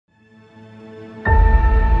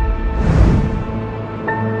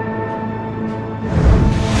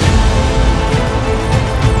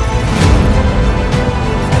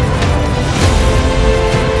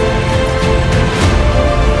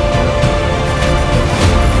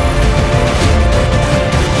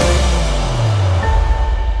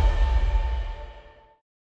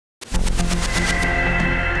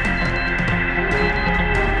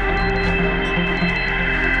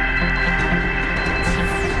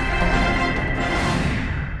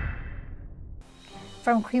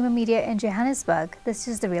From Creamer Media in Johannesburg, this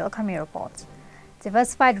is the Real Economy Report.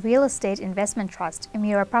 Diversified Real Estate Investment Trust,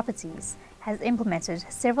 Emira Properties, has implemented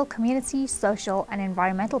several community, social and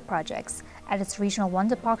environmental projects at its regional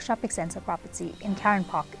Wonderpark shopping centre property in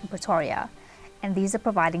Karenpark in Pretoria, and these are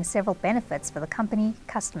providing several benefits for the company,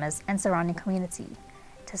 customers and surrounding community.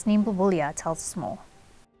 Tasneem Bulbulia tells us more.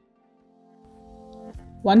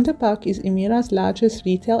 Wonderpark is Emira's largest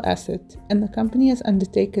retail asset, and the company has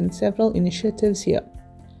undertaken several initiatives here.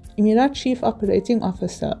 Emira Chief Operating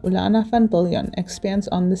Officer Ulana van Biljon expands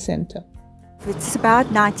on the centre. It's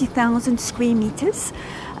about 90,000 square meters,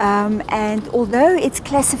 and although it's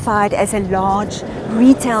classified as a large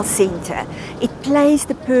retail centre, it plays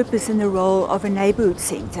the purpose and the role of a neighbourhood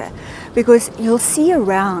centre, because you'll see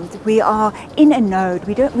around we are in a node.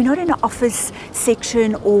 We're not in an office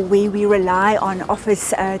section or where we rely on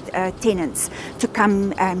office tenants to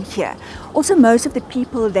come here. Also, most of the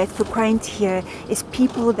people that frequent here is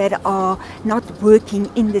people that are not working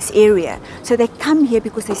in this area. So they come here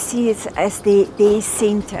because they see it as their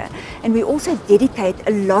centre. And we also dedicate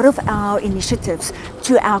a lot of our initiatives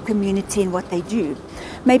to our community and what they do.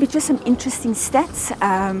 Maybe just some interesting stats.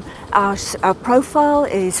 Our profile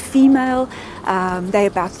is female. They're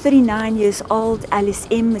about 39 years old.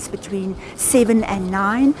 LSM is between 7 and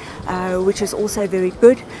 9, which is also very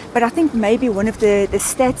good. But I think maybe one of the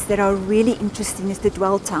stats that are really interesting is the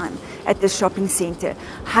dwell time at the shopping centre.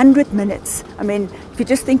 100 minutes. I mean, if you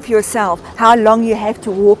just think for yourself how long you have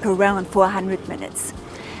to walk around for 100 minutes.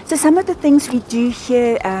 So some of the things we do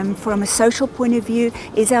here from a social point of view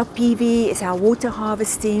is our PV, is our water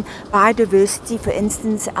harvesting, biodiversity, for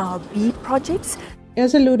instance, our bee projects.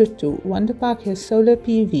 As alluded to, Wonderpark has solar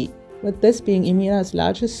PV, with this being Emira's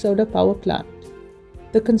largest solar power plant.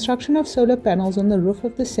 The construction of solar panels on the roof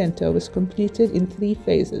of the centre was completed in 3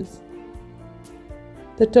 phases.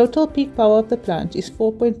 The total peak power of the plant is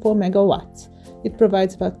 4.4 megawatts. It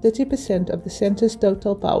provides about 30% of the centre's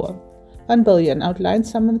total power. Van Biljon outlines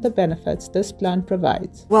some of the benefits this plant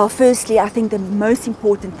provides. Well, firstly, I think the most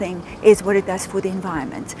important thing is what it does for the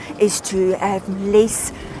environment, is to have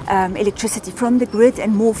less electricity from the grid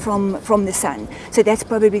and more from the sun. So that's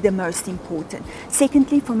probably the most important.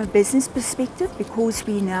 Secondly, from a business perspective, because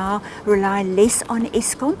we now rely less on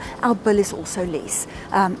Eskom, our bill is also less.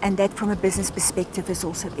 And that from a business perspective is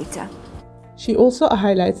also better. She also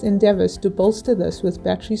highlights endeavours to bolster this with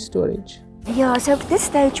battery storage. Yeah, so at this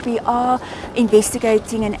stage we are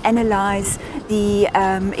investigating and analyse the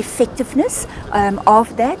effectiveness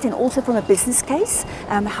of that, and also from a business case,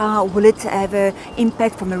 how will it have an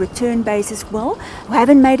impact from a return base as well. We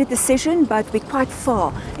haven't made a decision, but we're quite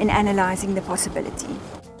far in analysing the possibility.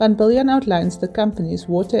 Van Biljon outlines the company's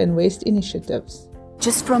water and waste initiatives.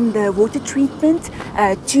 Just from the water treatment,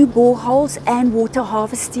 2 boreholes and water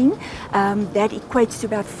harvesting, that equates to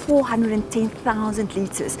about 410,000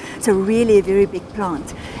 litres. So really a very big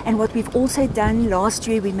plant. And what we've also done last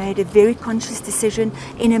year, we made a very conscious decision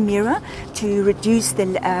in Emira to reduce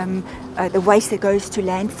the waste that goes to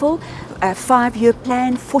landfill. A 5-year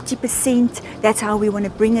plan, 40%, that's how we want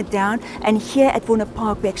to bring it down. And here at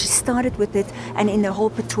Wonderpark, we actually started with it, and in the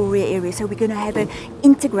whole Pretoria area. So we're going to have an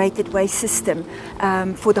integrated waste system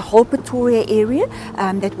for the whole Pretoria area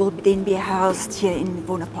that will then be housed here in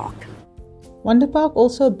Wonderpark. Wonderpark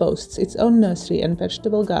also boasts its own nursery and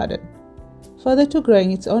vegetable garden. Further to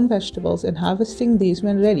growing its own vegetables and harvesting these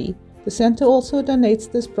when ready, the centre also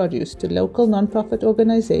donates this produce to local non-profit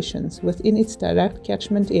organisations within its direct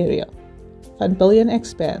catchment area. Van Biljon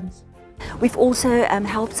expands. We've also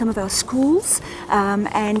helped some of our schools,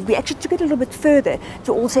 and we actually took it a little bit further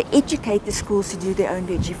to also educate the schools to do their own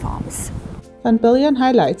veggie farms. Van Biljon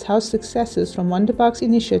highlights how successes from Wonderpark's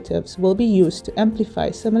initiatives will be used to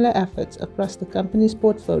amplify similar efforts across the company's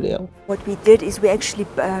portfolio. What we did is we actually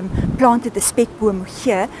planted the spekboom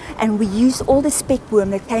here, and we used all the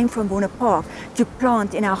spekboom that came from Wonderpark to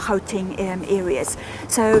plant in our Gauteng areas.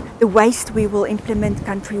 So the waste we will implement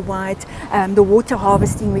countrywide, the water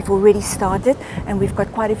harvesting we've already started, and we've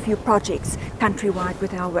got quite a few projects countrywide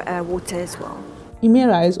with our water as well.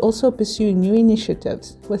 Emira is also pursuing new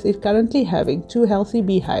initiatives, with it currently having 2 healthy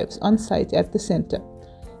beehives on site at the centre.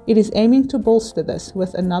 It is aiming to bolster this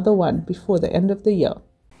with another one before the end of the year.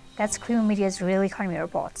 That's Creamer Media's Real Economy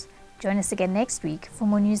Report. Join us again next week for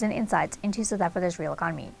more news and insights into South Africa's real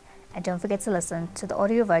economy. And don't forget to listen to the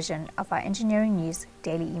audio version of our Engineering News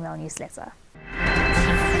daily email newsletter.